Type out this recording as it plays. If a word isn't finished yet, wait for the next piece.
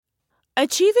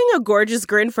Achieving a gorgeous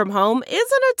grin from home isn't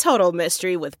a total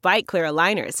mystery with Bite Clear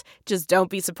aligners. Just don't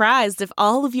be surprised if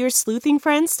all of your sleuthing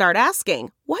friends start asking,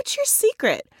 "What's your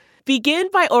secret?" Begin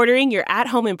by ordering your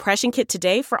at-home impression kit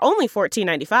today for only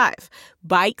 $14.95.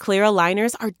 Bite Clear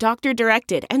aligners are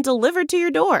doctor-directed and delivered to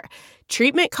your door.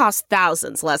 Treatment costs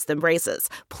thousands less than braces.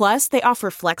 Plus, they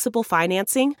offer flexible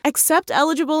financing, accept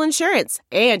eligible insurance,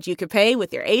 and you can pay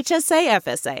with your HSA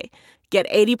FSA. Get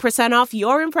 80% off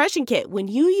your impression kit when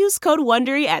you use code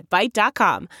WONDERY at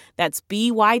Byte.com. That's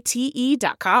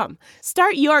BYTE.com.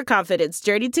 Start your confidence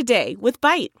journey today with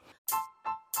Byte.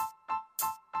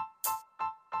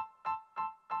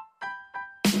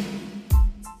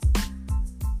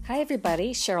 Hi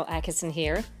everybody, Sharyl Attkisson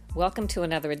here. Welcome to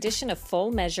another edition of Full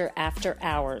Measure After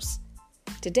Hours.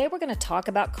 Today we're going to talk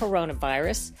about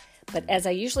coronavirus, but as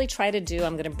I usually try to do,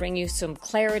 I'm going to bring you some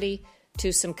clarity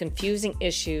to some confusing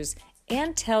issues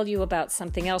and tell you about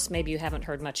something else maybe you haven't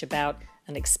heard much about,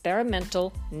 an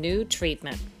experimental new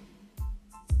treatment.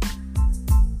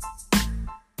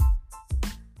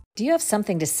 Do you have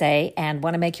something to say and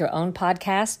want to make your own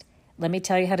podcast? Let me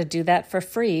tell you how to do that for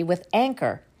free with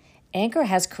Anchor. Anchor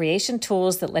has creation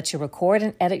tools that let you record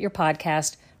and edit your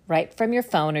podcast right from your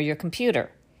phone or your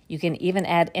computer. You can even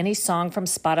add any song from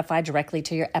Spotify directly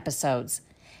to your episodes.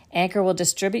 Anchor will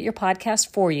distribute your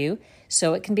podcast for you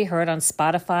so it can be heard on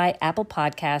Spotify, Apple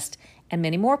Podcast, and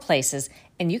many more places,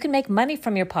 and you can make money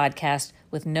from your podcast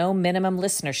with no minimum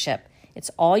listenership. It's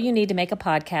all you need to make a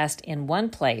podcast in one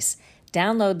place.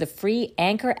 Download the free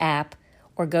Anchor app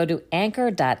or go to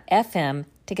anchor.fm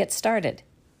to get started.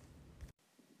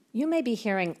 You may be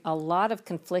hearing a lot of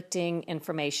conflicting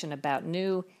information about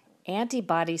new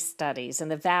antibody studies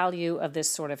and the value of this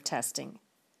sort of testing.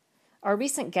 Our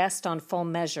recent guest on Full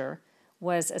Measure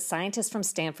was a scientist from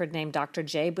Stanford named Dr.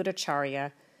 Jay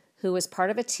Bhattacharya, who was part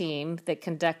of a team that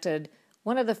conducted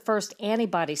one of the first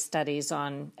antibody studies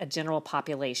on a general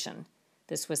population.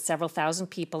 This was several thousand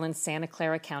people in Santa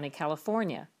Clara County,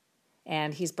 California,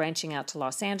 and he's branching out to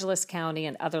Los Angeles County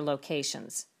and other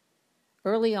locations.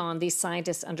 Early on, these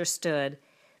scientists understood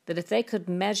that if they could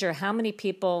measure how many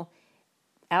people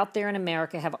out there in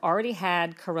America have already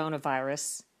had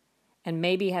coronavirus and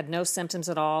maybe had no symptoms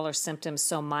at all or symptoms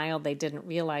so mild they didn't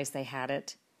realize they had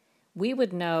it, we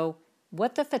would know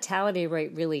what the fatality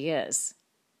rate really is.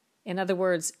 In other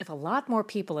words, if a lot more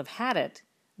people have had it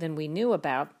than we knew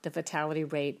about, the fatality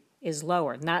rate is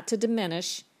lower. Not to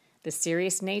diminish the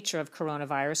serious nature of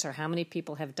coronavirus or how many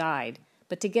people have died,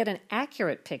 but to get an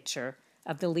accurate picture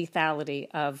of the lethality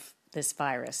of this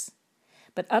virus.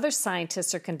 But other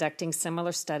scientists are conducting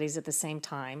similar studies at the same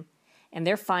time, and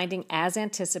they're finding, as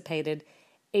anticipated,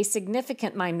 a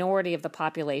significant minority of the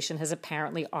population has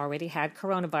apparently already had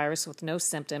coronavirus with no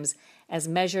symptoms as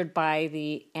measured by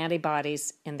the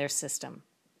antibodies in their system.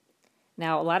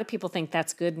 Now, a lot of people think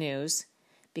that's good news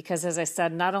because, as I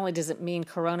said, not only does it mean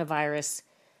coronavirus,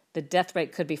 the death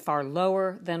rate could be far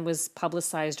lower than was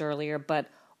publicized earlier, but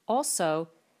also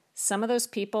some of those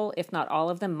people, if not all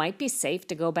of them, might be safe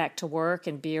to go back to work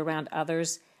and be around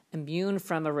others immune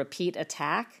from a repeat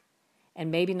attack and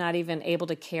maybe not even able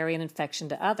to carry an infection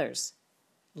to others.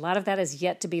 A lot of that is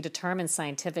yet to be determined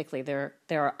scientifically. There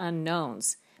are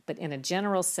unknowns. But in a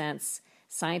general sense,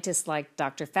 scientists like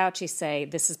Dr. Fauci say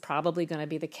this is probably going to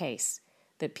be the case,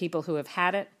 that people who have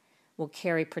had it will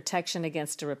carry protection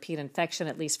against a repeat infection,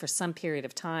 at least for some period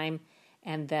of time,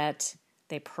 and that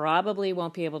they probably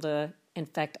won't be able to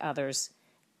infect others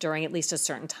during at least a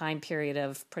certain time period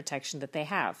of protection that they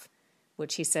have,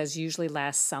 which he says usually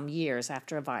lasts some years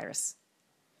after a virus.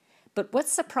 But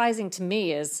what's surprising to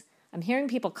me is I'm hearing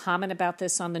people comment about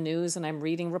this on the news and I'm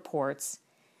reading reports,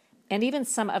 and even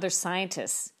some other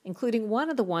scientists, including one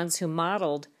of the ones who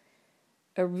modeled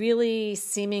a really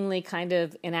seemingly kind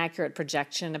of inaccurate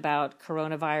projection about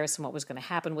coronavirus and what was going to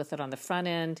happen with it on the front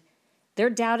end. They're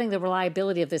doubting the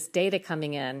reliability of this data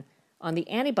coming in on the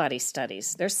antibody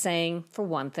studies. They're saying, for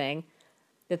one thing,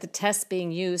 that the tests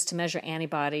being used to measure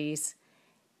antibodies,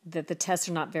 that the tests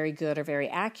are not very good or very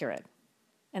accurate.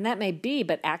 And that may be,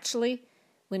 but actually,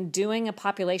 when doing a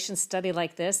population study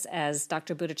like this, as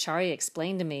Dr. Bhattacharya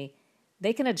explained to me,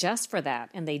 they can adjust for that,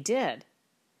 and they did.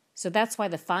 So that's why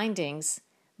the findings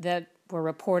that were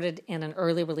reported in an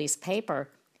early release paper,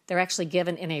 they're actually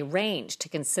given in a range to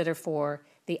consider for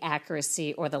the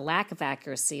accuracy or the lack of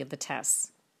accuracy of the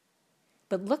tests.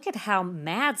 But look at how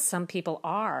mad some people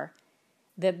are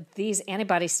that these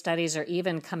antibody studies are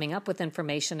even coming up with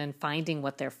information and finding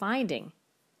what they're finding.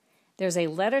 There's a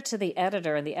letter to the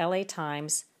editor in the LA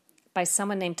Times by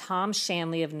someone named Tom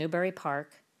Shanley of Newbury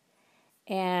Park,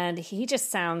 and he just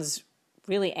sounds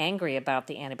really angry about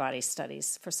the antibody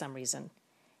studies for some reason.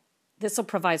 this will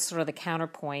provide sort of the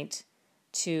counterpoint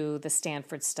to the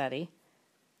Stanford study.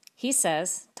 He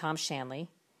says, Tom Shanley,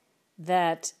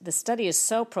 that the study is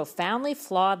so profoundly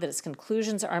flawed that its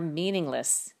conclusions are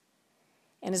meaningless.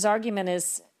 And his argument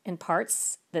is, in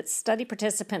parts, that study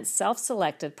participants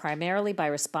self-selected primarily by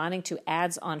responding to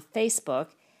ads on Facebook,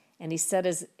 and he said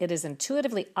it is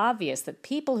intuitively obvious that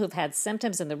people who've had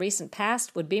symptoms in the recent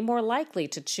past would be more likely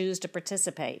to choose to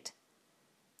participate.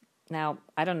 Now,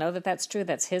 I don't know that that's true.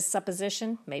 That's his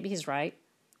supposition. Maybe he's right,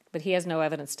 but he has no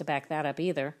evidence to back that up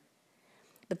either.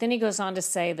 But then he goes on to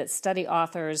say that study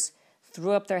authors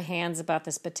threw up their hands about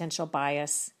this potential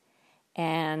bias,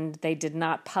 and they did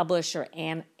not publish or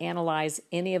analyze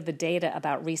any of the data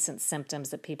about recent symptoms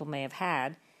that people may have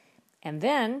had. And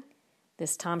then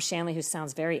this Tom Shanley, who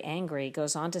sounds very angry,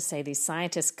 goes on to say these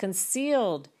scientists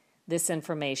concealed this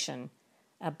information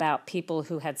about people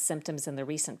who had symptoms in the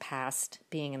recent past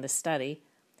being in the study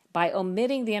by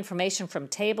omitting the information from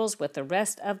tables with the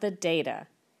rest of the data.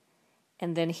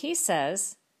 And then he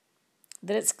says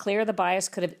that it's clear the bias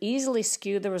could have easily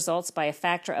skewed the results by a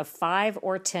factor of 5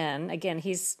 or 10. Again,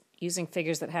 he's using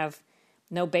figures that have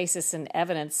no basis in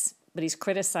evidence, but he's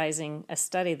criticizing a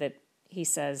study that he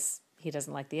says he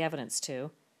doesn't like the evidence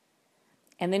to.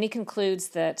 And then he concludes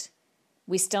that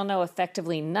we still know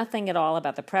effectively nothing at all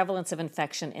about the prevalence of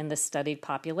infection in the studied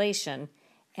population,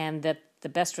 and that the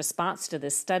best response to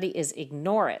this study is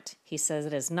ignore it. He says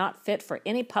it is not fit for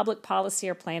any public policy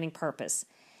or planning purpose.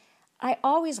 I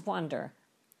always wonder,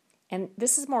 and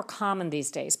this is more common these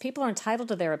days, people are entitled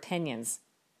to their opinions,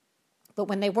 but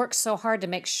when they work so hard to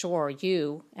make sure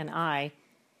you and I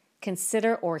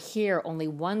consider or hear only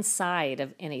one side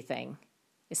of anything,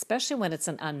 especially when it's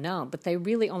an unknown, but they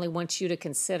really only want you to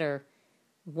consider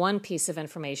one piece of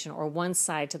information or one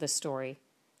side to the story,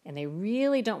 and they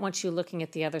really don't want you looking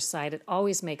at the other side, it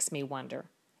always makes me wonder.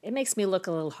 It makes me look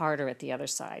a little harder at the other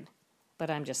side,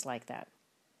 but I'm just like that.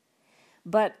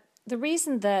 But the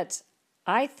reason that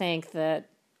I think that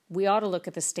we ought to look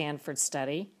at the Stanford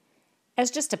study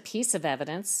as just a piece of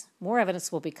evidence, more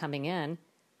evidence will be coming in.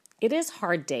 It is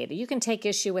hard data. You can take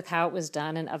issue with how it was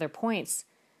done and other points,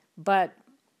 but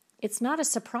it's not a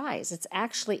surprise. It's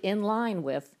actually in line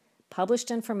with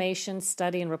published information,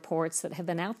 study, and reports that have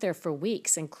been out there for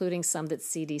weeks, including some that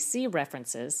CDC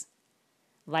references,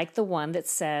 like the one that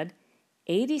said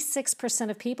 86%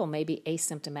 of people may be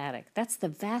asymptomatic. That's the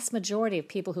vast majority of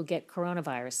people who get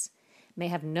coronavirus may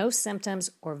have no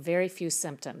symptoms or very few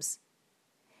symptoms.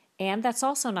 And that's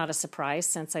also not a surprise,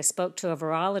 since I spoke to a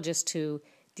virologist who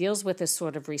deals with this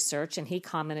sort of research, and he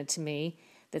commented to me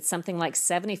that something like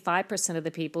 75% of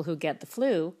the people who get the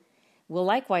flu will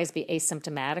likewise be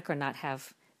asymptomatic or not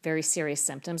have very serious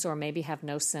symptoms, or maybe have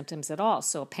no symptoms at all.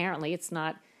 So apparently it's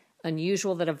not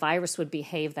unusual that a virus would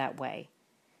behave that way.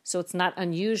 So it's not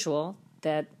unusual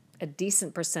that a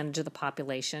decent percentage of the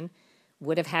population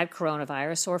would have had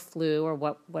coronavirus or flu or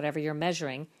whatever you're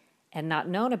measuring and not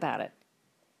known about it.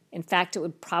 In fact, it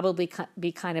would probably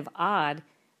be kind of odd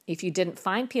if you didn't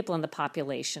find people in the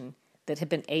population that have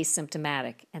been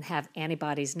asymptomatic and have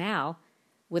antibodies now.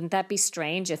 Wouldn't that be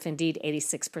strange if indeed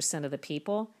 86% of the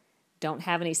people don't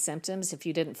have any symptoms if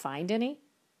you didn't find any?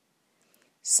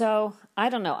 So, I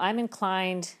don't know. I'm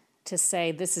inclined to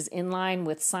say this is in line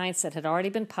with science that had already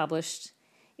been published.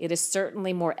 It is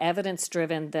certainly more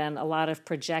evidence-driven than a lot of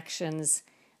projections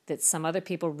that some other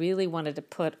people really wanted to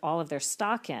put all of their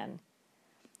stock in.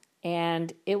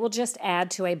 And it will just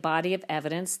add to a body of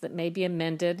evidence that may be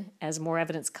amended as more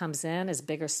evidence comes in, as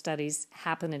bigger studies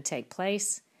happen and take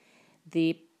place.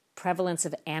 The prevalence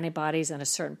of antibodies in a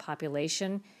certain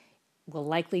population will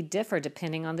likely differ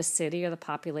depending on the city or the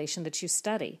population that you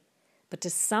study. But to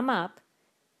sum up,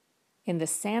 in the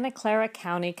Santa Clara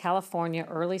County, California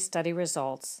early study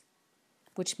results,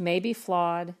 which may be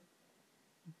flawed,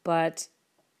 but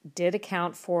did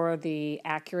account for the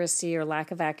accuracy or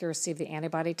lack of accuracy of the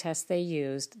antibody tests they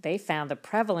used, they found the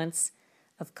prevalence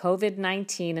of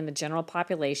COVID-19 in the general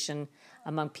population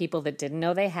among people that didn't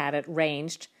know they had it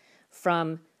ranged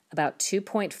from about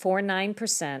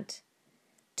 2.49%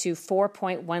 to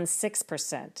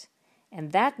 4.16%.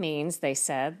 And that means, they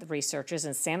said, the researchers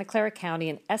in Santa Clara County,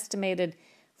 an estimated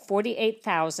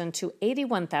 48,000 to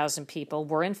 81,000 people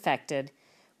were infected,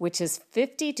 which is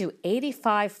 50 to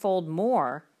 85-fold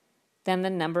more than the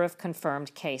number of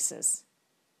confirmed cases.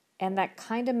 And that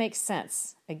kind of makes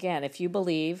sense. Again, if you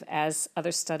believe, as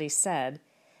other studies said,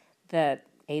 that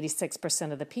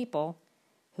 86% of the people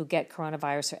who get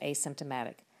coronavirus are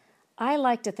asymptomatic. I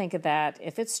like to think of that,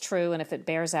 if it's true and if it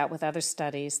bears out with other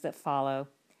studies that follow,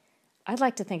 I'd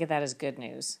like to think of that as good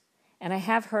news. And I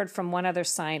have heard from one other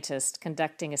scientist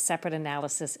conducting a separate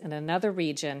analysis in another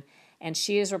region and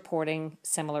she is reporting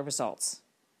similar results.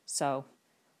 So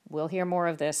we'll hear more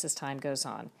of this as time goes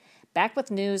on. Back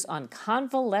with news on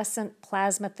convalescent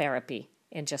plasma therapy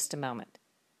in just a moment.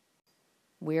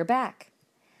 We're back.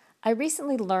 I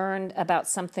recently learned about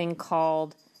something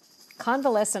called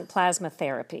convalescent plasma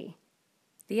therapy.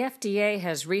 The FDA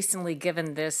has recently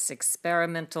given this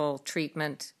experimental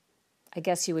treatment, I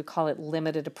guess you would call it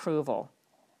limited approval,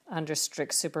 under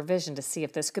strict supervision to see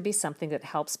if this could be something that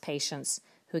helps patients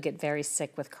who get very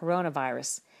sick with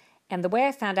coronavirus. And the way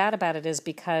I found out about it is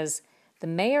because the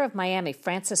mayor of Miami,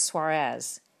 Francis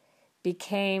Suarez,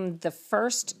 became the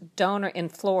first donor in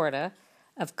Florida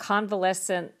of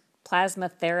convalescent plasma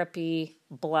therapy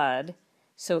blood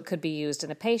so it could be used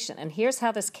in a patient. And here's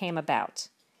how this came about.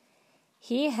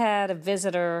 He had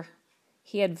visited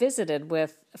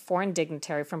with a foreign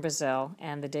dignitary from Brazil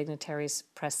and the dignitary's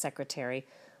press secretary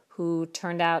who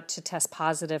turned out to test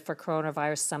positive for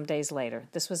coronavirus some days later.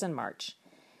 This was in March.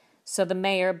 So the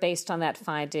mayor, based on that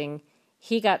finding,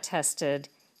 he got tested.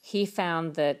 He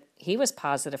found that he was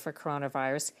positive for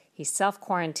coronavirus. He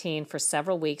self-quarantined for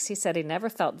several weeks. He said he never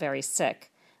felt very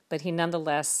sick, but he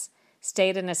nonetheless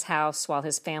stayed in his house while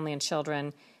his family and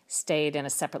children stayed in a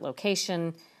separate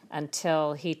location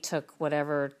until he took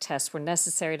whatever tests were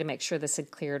necessary to make sure this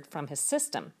had cleared from his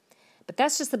system. But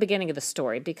that's just the beginning of the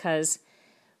story, because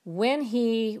when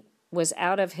he was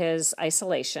out of his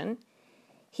isolation,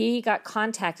 he got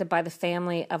contacted by the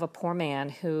family of a poor man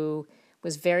who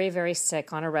was very, very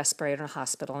sick on a respirator in a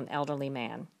hospital, an elderly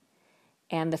man.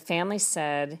 And the family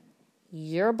said,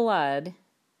 your blood,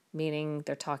 meaning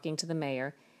they're talking to the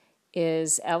mayor,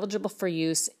 is eligible for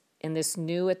use in this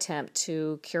new attempt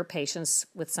to cure patients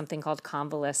with something called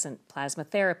convalescent plasma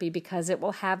therapy because it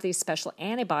will have these special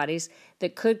antibodies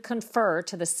that could confer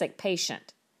to the sick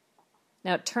patient.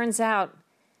 Now, it turns out,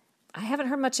 I haven't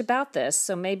heard much about this,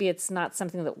 so maybe it's not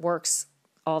something that works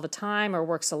all the time or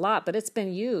works a lot, but it's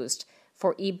been used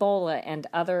for Ebola and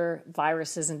other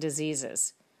viruses and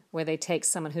diseases where they take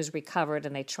someone who's recovered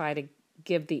and they try to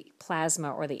give the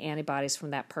plasma or the antibodies from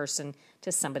that person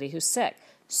to somebody who's sick.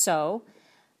 So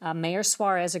Mayor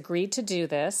Suarez agreed to do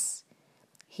this.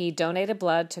 He donated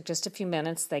blood, took just a few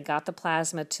minutes. They got the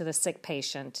plasma to the sick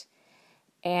patient.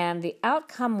 And the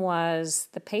outcome was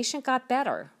the patient got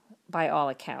better, by all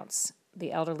accounts,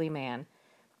 the elderly man.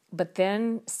 But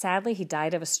then, sadly, he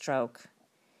died of a stroke.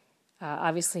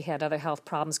 Obviously, he had other health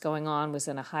problems going on, was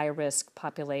in a high-risk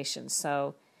population.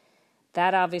 So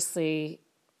that obviously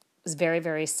was very,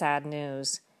 very sad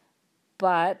news.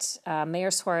 But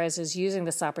Mayor Suarez is using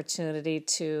this opportunity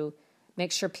to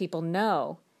make sure people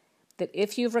know that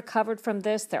if you've recovered from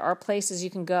this, there are places you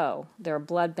can go. There are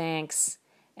blood banks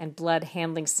and blood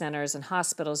handling centers and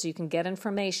hospitals. You can get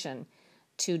information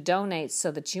to donate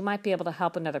so that you might be able to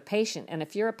help another patient. And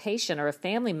if you're a patient or a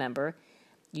family member,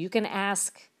 you can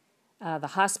ask the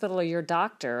hospital or your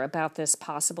doctor about this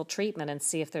possible treatment and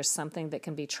see if there's something that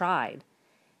can be tried.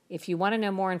 If you want to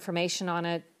know more information on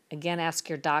it, again, ask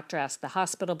your doctor, ask the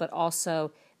hospital, but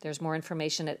also there's more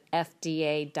information at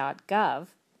fda.gov.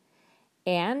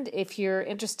 And if you're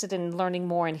interested in learning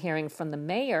more and hearing from the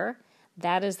mayor,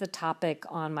 that is the topic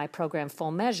on my program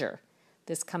Full Measure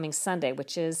this coming Sunday,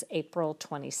 which is April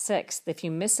 26th. If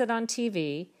you miss it on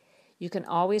TV, you can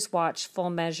always watch Full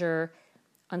Measure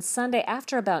on Sunday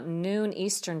after about noon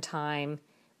Eastern Time.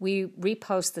 We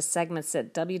repost the segments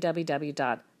at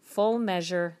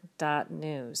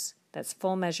www.fullmeasure.news. That's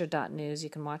fullmeasure.news. You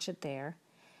can watch it there.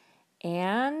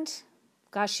 And,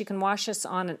 gosh, you can watch us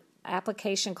on an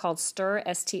application called Stirr,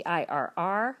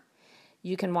 STIRR.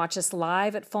 You can watch us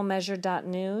live at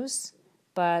fullmeasure.news,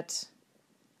 but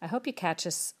I hope you catch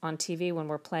us on TV when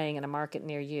we're playing in a market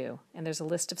near you. And there's a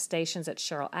list of stations at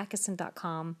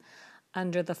SherylAttkisson.com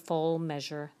under the Full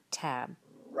Measure tab.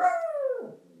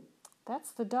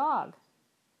 That's the dog.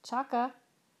 Chaka,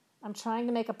 I'm trying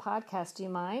to make a podcast. Do you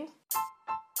mind?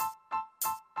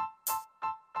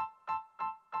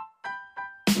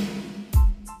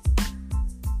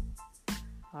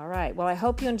 All right. Well, I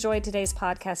hope you enjoyed today's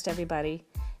podcast, everybody.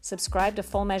 Subscribe to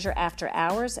Full Measure After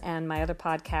Hours and my other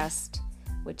podcast,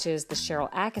 which is the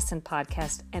Sheryl Attkisson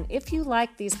podcast. And if you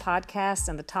like these podcasts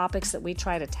and the topics that we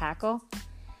try to tackle,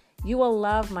 you will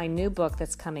love my new book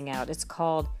that's coming out. It's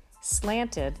called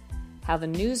Slanted: How the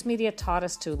News Media Taught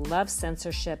Us to Love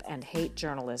Censorship and Hate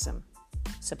Journalism.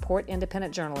 Support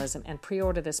independent journalism and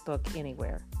pre-order this book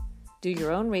anywhere. Do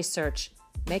your own research,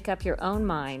 make up your own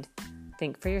mind,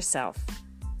 think for yourself.